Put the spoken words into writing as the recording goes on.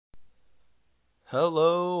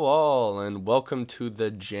Hello all and welcome to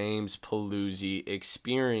the James Pauluzzi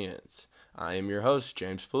experience. I am your host,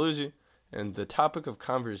 James Pauluzzi, and the topic of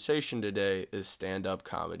conversation today is stand-up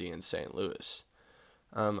comedy in St. Louis.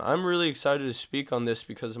 I'm really excited to speak on this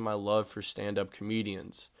because of my love for stand-up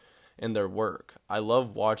comedians and their work. I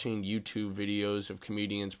love watching YouTube videos of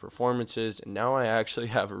comedians' performances, and now I actually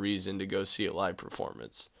have a reason to go see a live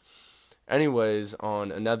performance. Anyways,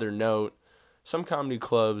 on another note, some comedy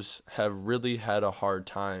clubs have really had a hard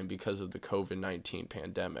time because of the COVID-19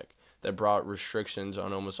 pandemic that brought restrictions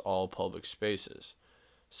on almost all public spaces.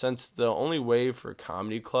 Since the only way for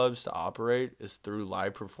comedy clubs to operate is through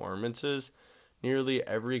live performances, nearly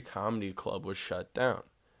every comedy club was shut down.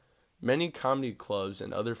 Many comedy clubs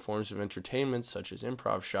and other forms of entertainment, such as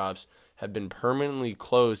improv shops, have been permanently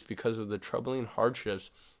closed because of the troubling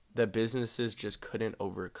hardships that businesses just couldn't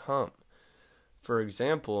overcome. For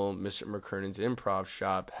example, Mr. McKernan's improv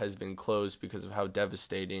shop has been closed because of how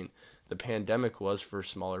devastating the pandemic was for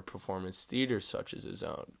smaller performance theaters such as his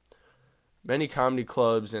own. Many comedy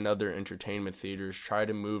clubs and other entertainment theaters try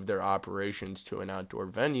to move their operations to an outdoor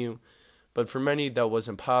venue, but for many that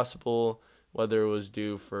wasn't possible, whether it was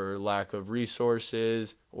due for lack of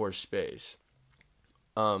resources or space.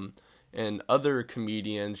 And other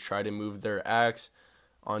comedians try to move their acts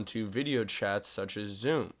onto video chats such as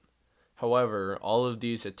Zoom. However, all of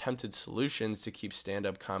these attempted solutions to keep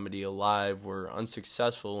stand-up comedy alive were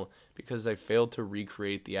unsuccessful because they failed to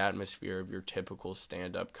recreate the atmosphere of your typical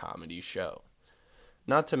stand-up comedy show.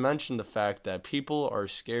 Not to mention the fact that people are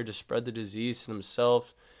scared to spread the disease to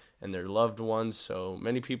themselves and their loved ones, so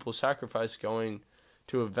many people sacrifice going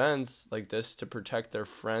to events like this to protect their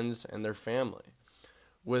friends and their family.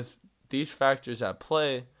 With these factors at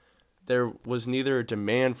play, there was neither a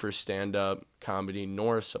demand for stand-up comedy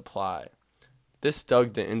nor a supply. This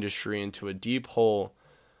dug the industry into a deep hole,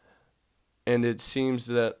 and it seems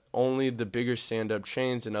that only the bigger stand-up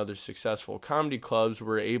chains and other successful comedy clubs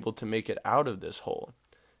were able to make it out of this hole.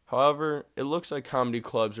 However, it looks like comedy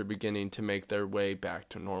clubs are beginning to make their way back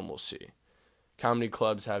to normalcy. Comedy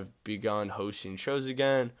clubs have begun hosting shows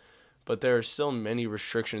again, but there are still many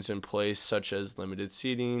restrictions in place, such as limited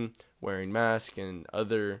seating, wearing masks, and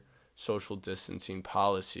other social distancing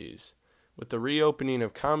policies. With the reopening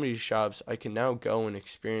of comedy shops, I can now go and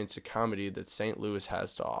experience the comedy that St. Louis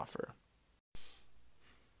has to offer.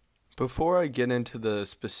 Before I get into the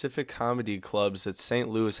specific comedy clubs that St.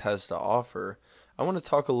 Louis has to offer, I want to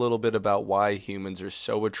talk a little bit about why humans are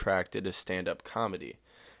so attracted to stand-up comedy,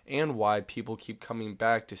 and why people keep coming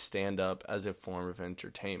back to stand-up as a form of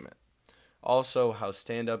entertainment. Also, how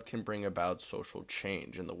stand-up can bring about social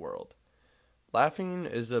change in the world. Laughing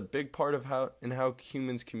is a big part of how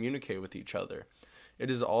humans communicate with each other. It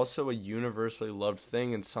is also a universally loved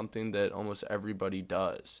thing and something that almost everybody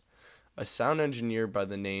does. A sound engineer by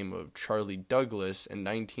the name of Charlie Douglas in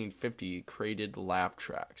 1950 created laugh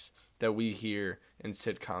tracks that we hear in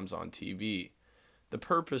sitcoms on TV. The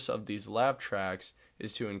purpose of these laugh tracks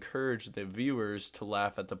is to encourage the viewers to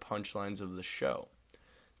laugh at the punchlines of the show.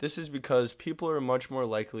 This is because people are much more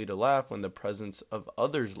likely to laugh when the presence of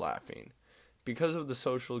others laughing. Because of the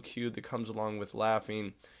social cue that comes along with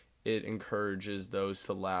laughing, it encourages those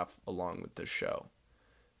to laugh along with the show.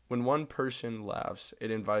 When one person laughs,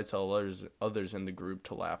 it invites others in the group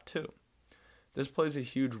to laugh too. This plays a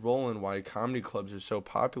huge role in why comedy clubs are so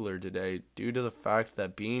popular today due to the fact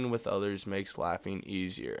that being with others makes laughing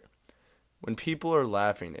easier. When people are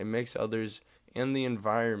laughing, it makes others and the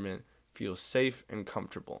environment feel safe and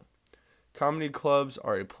comfortable. Comedy clubs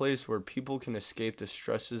are a place where people can escape the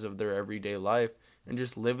stresses of their everyday life and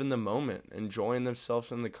just live in the moment, enjoying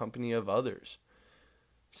themselves in the company of others.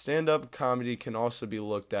 Stand-up comedy can also be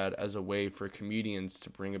looked at as a way for comedians to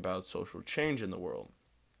bring about social change in the world.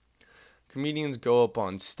 Comedians go up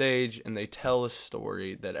on stage and they tell a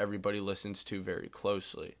story that everybody listens to very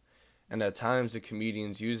closely. And at times the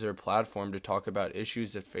comedians use their platform to talk about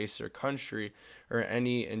issues that face their country or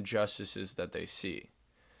any injustices that they see.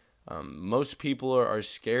 Most people are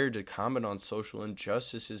scared to comment on social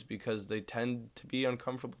injustices because they tend to be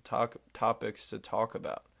uncomfortable topics to talk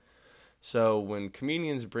about. So when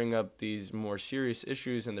comedians bring up these more serious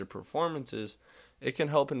issues in their performances, it can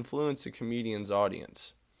help influence the comedian's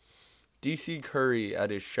audience. D.C. Curry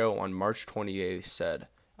at his show on March 28th said,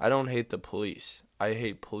 "I don't hate the police. I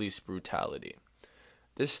hate police brutality."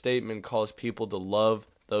 This statement calls people to love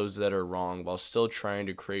those that are wrong while still trying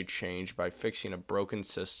to create change by fixing a broken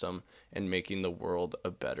system and making the world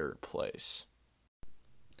a better place.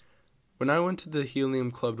 When I went to the Helium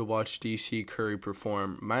Club to watch D.C. Curry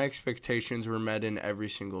perform, my expectations were met in every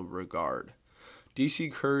single regard.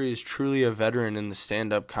 DC Curry is truly a veteran in the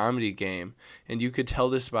stand-up comedy game, and you could tell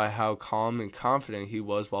this by how calm and confident he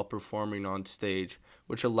was while performing on stage,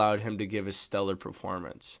 which allowed him to give a stellar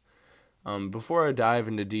performance. Before I dive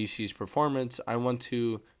into DC's performance, I want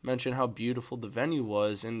to mention how beautiful the venue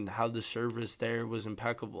was and how the service there was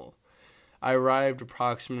impeccable. I arrived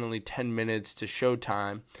approximately 10 minutes to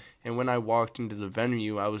showtime, and when I walked into the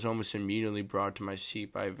venue, I was almost immediately brought to my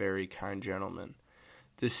seat by a very kind gentleman.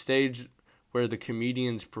 The stage where the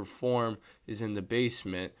comedians perform is in the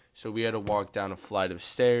basement, so we had to walk down a flight of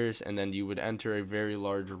stairs, and then you would enter a very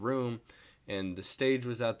large room, and the stage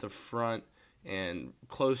was at the front, and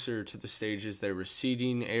closer to the stages there were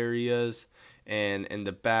seating areas, and in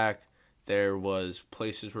the back there was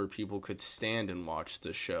places where people could stand and watch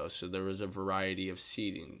the show, so there was a variety of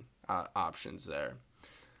seating options there.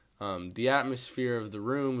 The atmosphere of the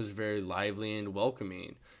room was very lively and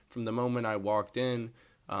welcoming. From the moment I walked in,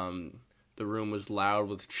 the room was loud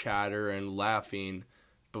with chatter and laughing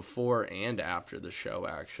before and after the show,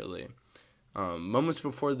 actually. Moments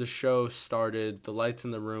before the show started, the lights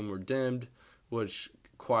in the room were dimmed, which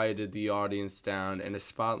quieted the audience down, and a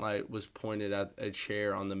spotlight was pointed at a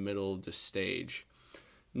chair on the middle of the stage.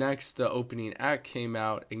 Next, the opening act came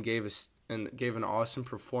out and gave an awesome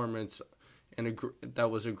performance, and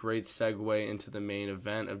that was a great segue into the main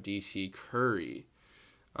event of DC Curry.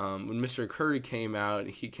 When Mr. Curry came out,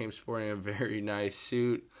 he came sporting a very nice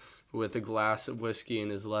suit with a glass of whiskey in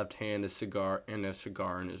his left hand, a cigar in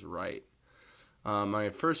his right. My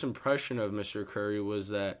first impression of Mr. Curry was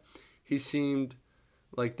that he seemed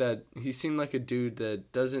like a dude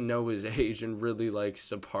that doesn't know his age and really likes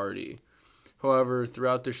to party. However,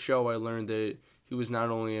 throughout the show, I learned that he was not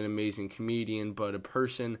only an amazing comedian, but a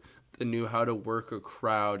person that knew how to work a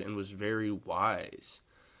crowd and was very wise.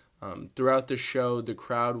 Throughout the show, the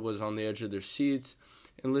crowd was on the edge of their seats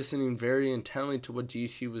and listening very intently to what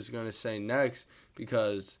DC was going to say next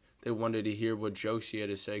because they wanted to hear what jokes he had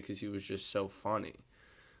to say because he was just so funny.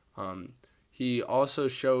 He also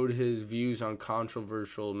showed his views on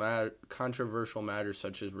controversial matters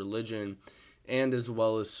such as religion and as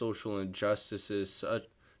well as social injustices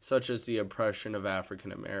such as the oppression of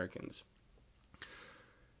African Americans.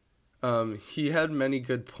 He had many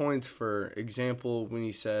good points. For example, when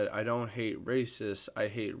he said, "I don't hate racists, I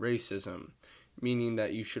hate racism," meaning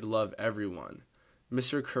that you should love everyone.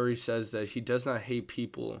 Mr. Curry says that he does not hate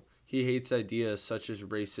people, he hates ideas such as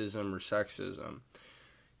racism or sexism.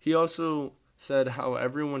 He also said how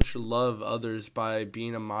everyone should love others by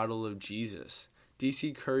being a model of Jesus.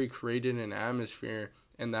 DC Curry created an atmosphere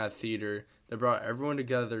in that theater that brought everyone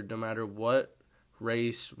together no matter what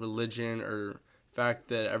race, religion, or fact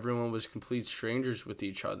that everyone was complete strangers with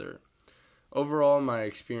each other. Overall, my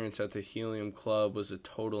experience at the Helium Club was a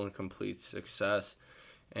total and complete success,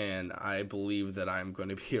 and I believe that I'm going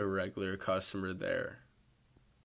to be a regular customer there.